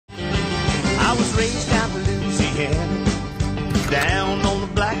was raised down in Louisiana, down on the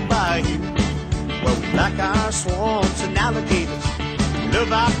Black Bayou, where we like our swamps and alligators,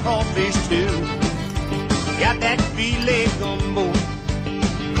 love our crawfish too. Got that filet gumbo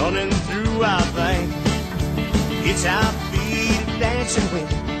running through our veins. It's our feet dancing when we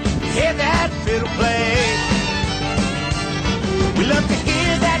hear that fiddle play. We love to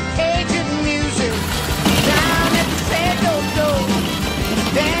hear that Cajun music down at the Frederick door,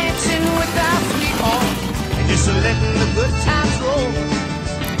 dancing with our sweetheart and just letting the good times roll.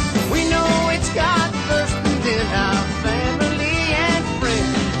 We know it's God first and then our family and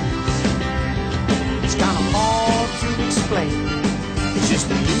friends. It's kind of hard to explain. It's just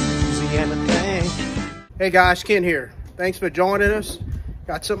a Louisiana thing. Hey guys, Ken here. Thanks for joining us.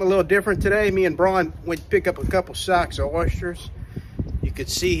 Got something a little different today. Me and Brian went to pick up a couple sacks of oysters. You could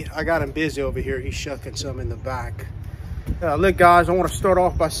see I got him busy over here. He's shucking some in the back. Look guys, I want to start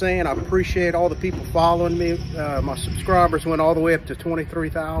off by saying I appreciate all the people following me. My subscribers went all the way up to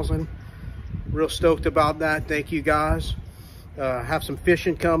 23,000. Real stoked about that. Thank you guys. Have some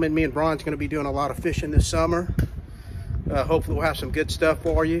fishing coming. Me and Brian's going to be doing a lot of fishing this summer. Hopefully we'll have some good stuff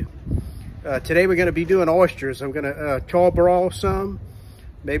for you. Today we're going to be doing oysters. I'm going to charbroil some.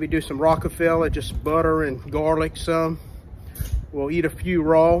 Maybe do some Rockefeller, just butter and garlic some. We'll eat a few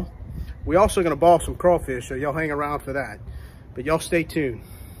raw. We're also going to ball some crawfish, so y'all hang around for that. But y'all stay tuned.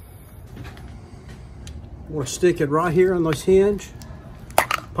 We'll stick it right here on this hinge.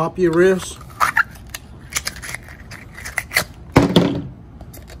 Pop your wrist.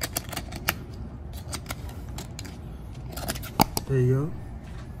 There you go.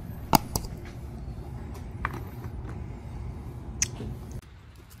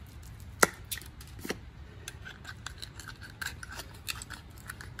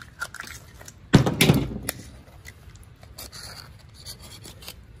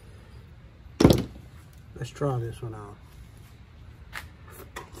 Let's try this one out.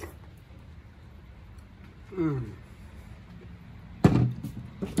 Ooh,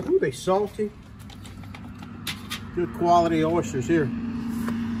 they salty. Good quality oysters here.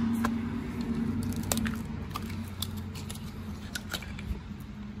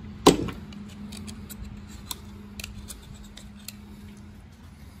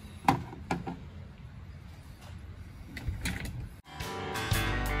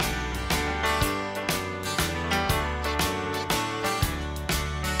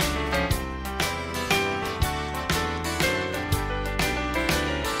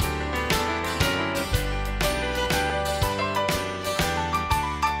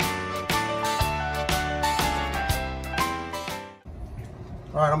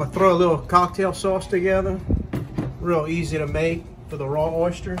 All right, I'm gonna throw a little cocktail sauce together. Real easy to make for the raw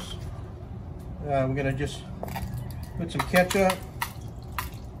oysters. I'm gonna just put some ketchup.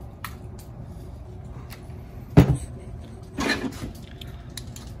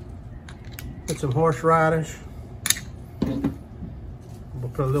 Put some horseradish.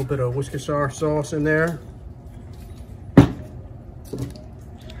 We'll put a little bit of Worcestershire sauce in there. A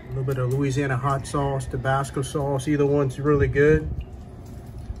little bit of Louisiana hot sauce, Tabasco sauce, either one's really good.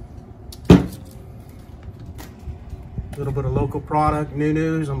 A little bit of local product,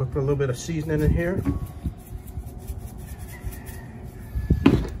 News. I'm gonna put a little bit of seasoning in here.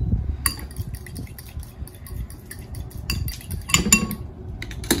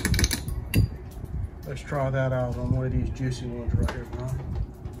 Let's try that out on one of these juicy ones right here, bro.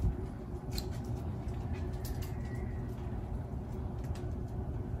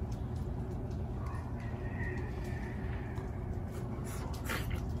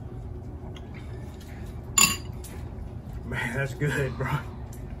 Man, that's good, bro.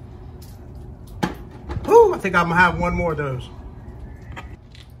 Ooh, I think I'm gonna have one more of those.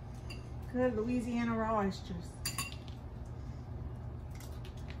 Good Louisiana oysters.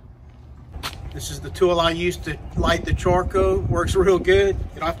 This is the tool I use to light the charcoal. Works real good.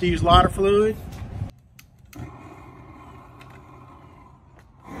 You don't have to use lighter fluid.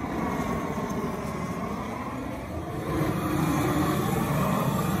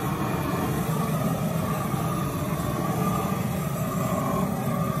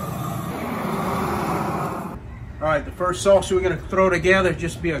 All right, the first sauce we're gonna throw together is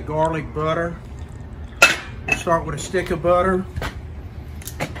just be a garlic butter. We'll start with a stick of butter.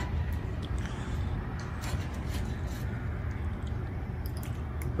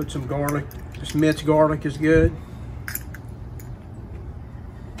 Put some garlic, just minced garlic is good.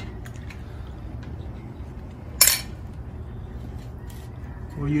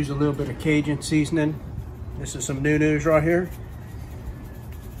 We'll use a little bit of Cajun seasoning. This is some News right here.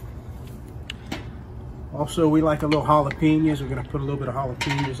 Also, we like a little jalapenos. We're gonna put a little bit of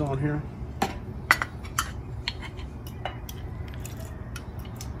jalapenos on here.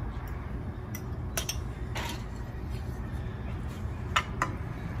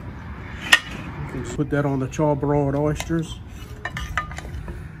 Put that on the charbroiled oysters.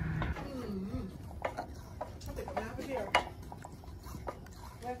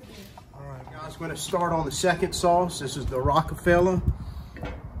 Alright guys, we're going to start on the second sauce. This is the Rockefeller.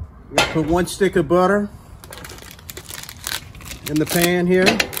 We're going to put 1 stick of butter in the pan here.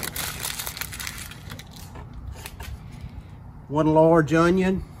 1 large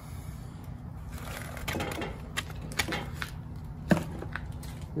onion.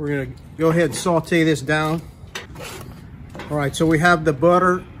 We're going to go ahead and saute this down. All right, so we have the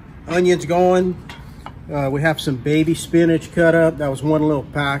butter, onions going. We have some baby spinach cut up. That was 1 little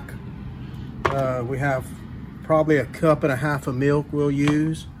pack. We have probably 1.5 cups of milk we'll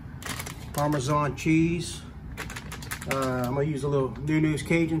use. Parmesan cheese. I'm gonna use a little Nunu's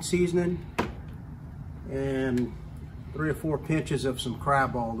Cajun seasoning. And 3 or 4 pinches of some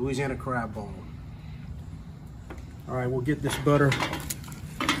crab ball, Louisiana crab ball. All right, we'll get this butter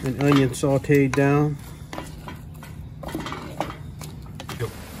and onion sauteed down.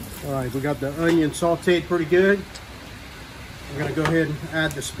 All right, we got the onion sauteed pretty good. We're gonna go ahead and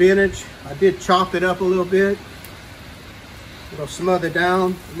add the spinach. I did chop it up a little bit. It'll smother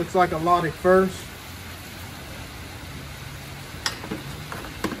down. It looks like a lot at first.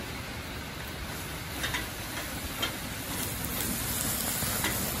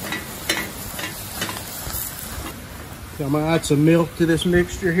 So I'm gonna add some milk to this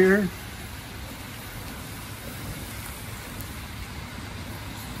mixture here.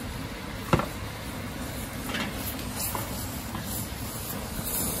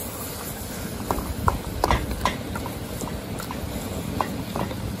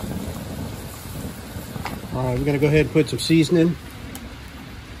 All right, we're gonna go ahead and put some seasoning.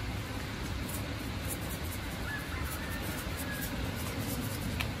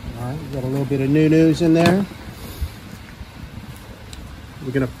 All right, we got a little bit of Nunu's in there.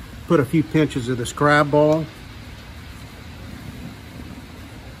 We're gonna put a few pinches of this crab ball.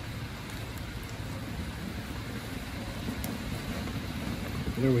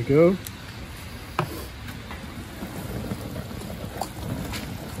 There we go.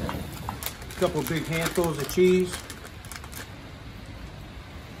 A couple big handfuls of cheese.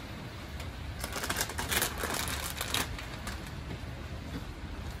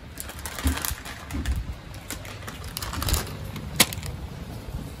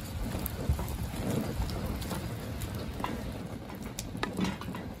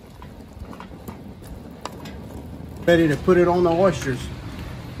 Ready to put it on the oysters.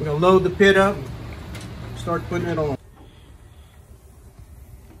 We're gonna load the pit up, start putting it on.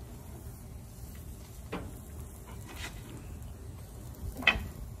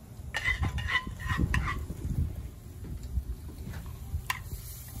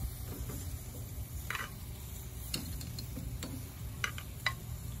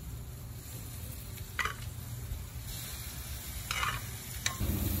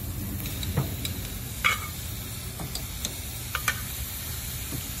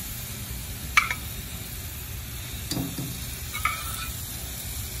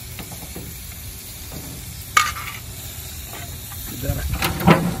 That a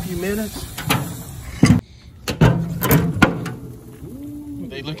few minutes. Ooh,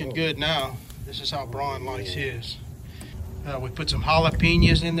 they looking good now. This is how Braun likes his. We put some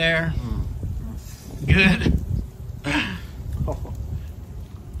jalapenos in there. Good.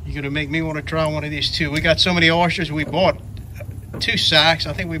 You're gonna make me want to try one of these too. We got so many oysters. We bought 2 sacks.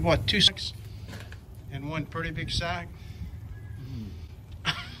 I think we bought 2 sacks and 1 pretty big sack.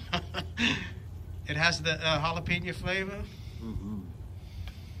 It has the jalapeno flavor.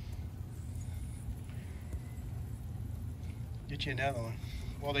 Get you another one.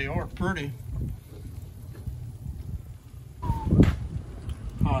 Well, they are pretty.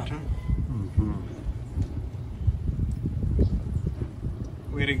 Hot, huh?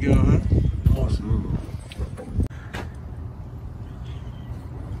 Way to go, huh? Awesome.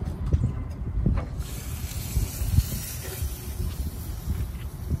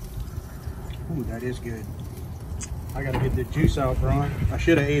 Ooh, that is good. I gotta get the juice out, Brian. I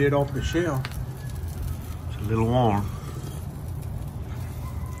should have ate it off the shell. It's a little warm.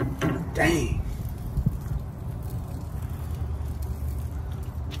 Dang.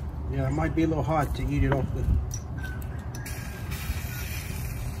 Yeah, it might be a little hot to eat it off the...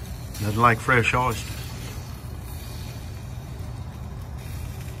 Nothing like fresh oysters.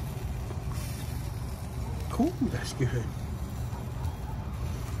 Cool, that's good.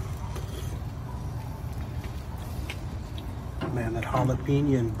 Man, that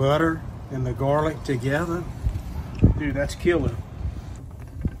jalapeno and butter and the garlic together. Dude, that's killer.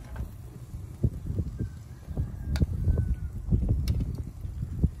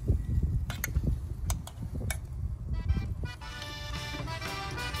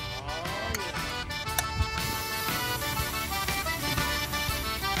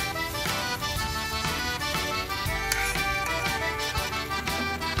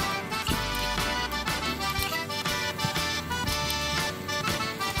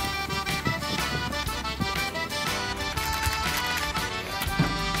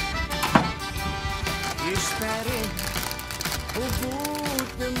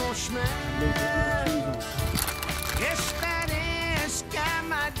 your smile. Yesterday's got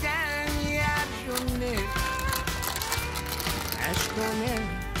my dime out your neck. That's gonna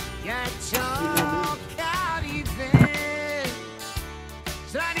get your out even.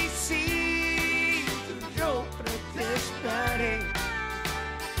 Sunny seas to joke at this body.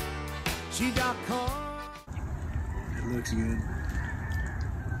 She got caught. It looks good.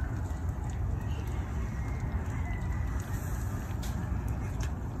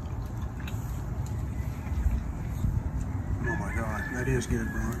 Oh my God, that is good,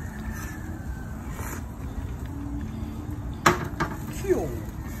 bro.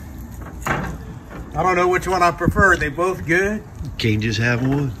 I don't know which one I prefer. They both good. Can't just have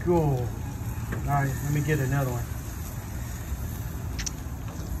one. Cool. All right, let me get another one.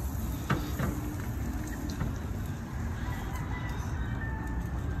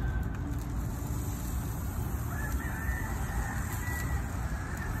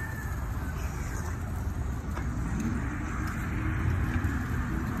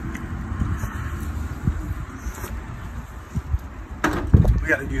 We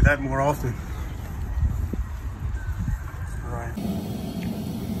got to do that more often. All right.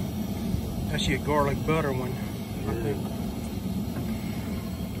 That's your garlic butter one. I think.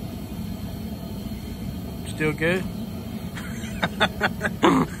 Still good?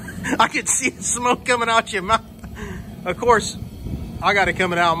 I can see the smoke coming out your mouth. Of course, I got it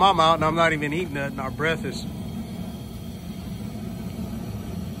coming out of my mouth and I'm not even eating it, and our breath is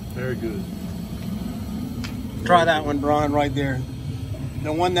Very good. Try that one, Brian, right there.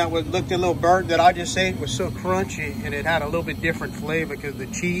 The one that looked a little burnt that I just ate was so crunchy, and it had a little bit different flavor because the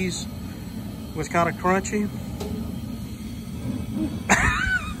cheese was kind of crunchy.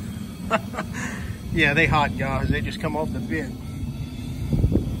 Yeah, they hot, guys. They just come off the bit.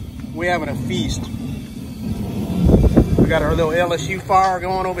 We having a feast. We got our little LSU fire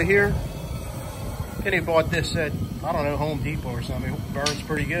going over here. Kenny bought this at, I don't know, Home Depot or something. It burns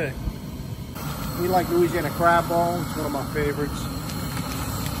pretty good. We like Louisiana crab balls. It's one of my favorites.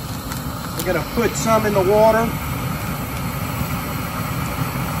 We're gonna put some in the water.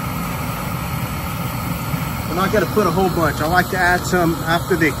 We're not gonna put a whole bunch. I like to add some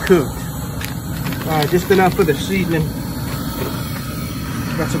after they cook. Just enough for the seasoning.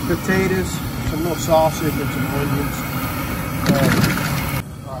 Got some potatoes, some little sausage, and some onions.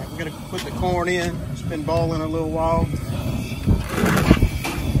 All right, we're gonna put the corn in. It's been boiling a little while.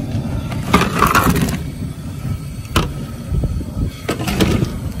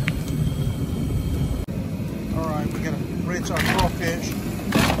 All right, we're gonna rinse our crawfish.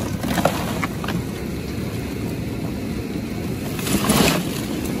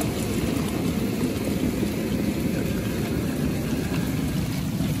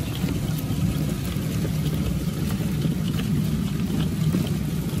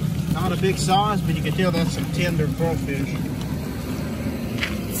 Not a big size, but you can tell that's some tender crawfish.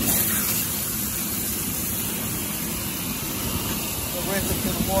 We'll rinse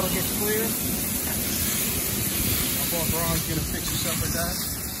until the water gets clear. My boy Brian's gonna fix us up with that.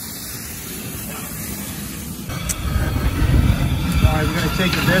 All right, we're gonna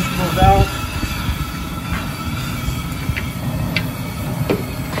take the vegetables out.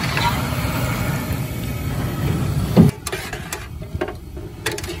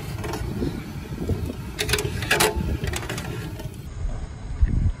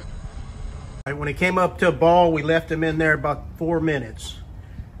 When it came up to a boil, we left them in there about 4 minutes.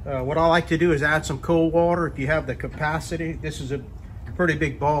 What I like to do is add some cold water if you have the capacity. This is a pretty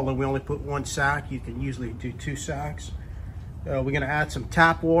big bowl and we only put 1 sack. You can usually do 2 sacks. We're gonna add some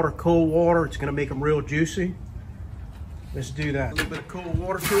tap water, cold water. It's gonna make them real juicy. Let's do that. A little bit of cold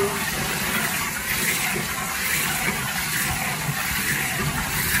water to them.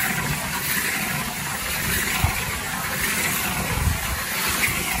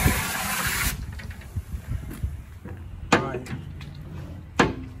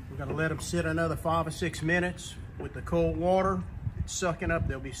 Let them sit another 5 or 6 minutes with the cold water. It's sucking up,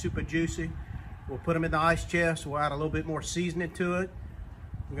 they'll be super juicy. We'll put them in the ice chest. We'll add a little bit more seasoning to it.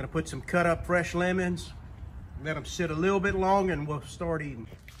 We're gonna put some cut up fresh lemons. Let them sit a little bit longer and we'll start eating.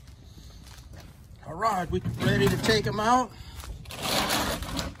 All right, we're ready to take them out.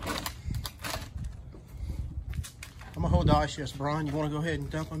 I'm gonna hold the ice chest, Brian. You wanna go ahead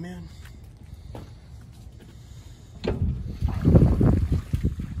and dump them in?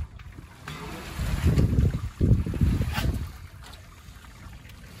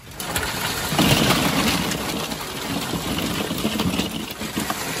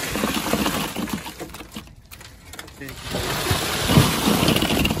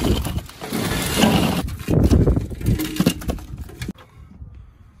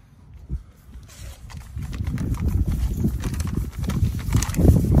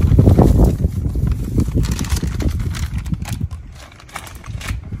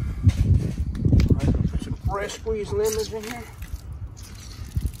 squeeze lemons in here.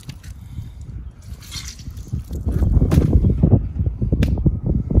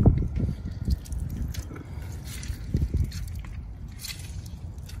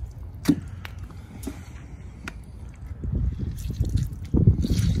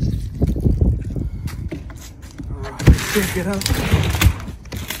 Pick it up.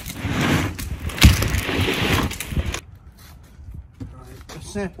 All right, let's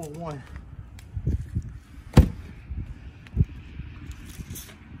sample one.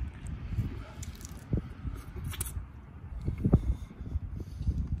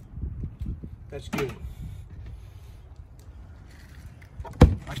 That's good.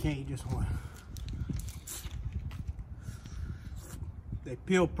 I can't eat just one. They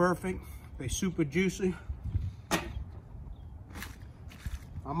peel perfect. They super juicy.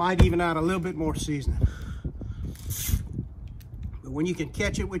 I might even add a little bit more seasoning. But when you can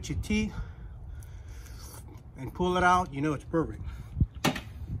catch it with your teeth and pull it out, you know it's perfect.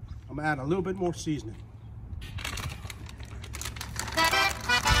 I'm gonna add a little bit more seasoning.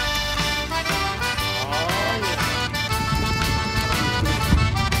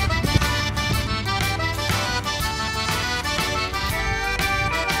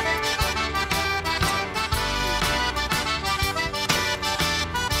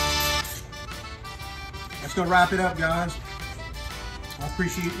 That's gonna wrap it up, guys. I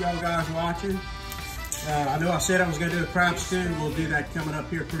appreciate y'all guys watching. I know I said I was gonna do a crab stew. We'll do that coming up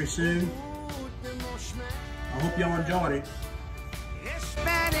here pretty soon. I hope y'all enjoyed it.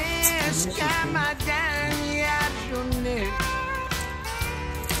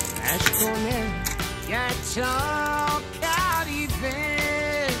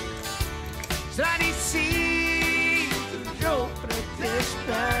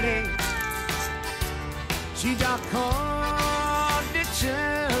 Ci d'accordo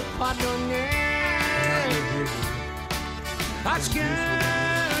c'è pardonner parce que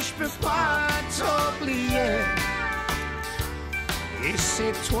je peux pas t'oublier et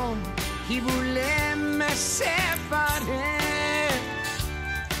c'est toi qui voulais me séparer.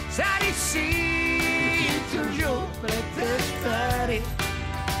 Ça d'ici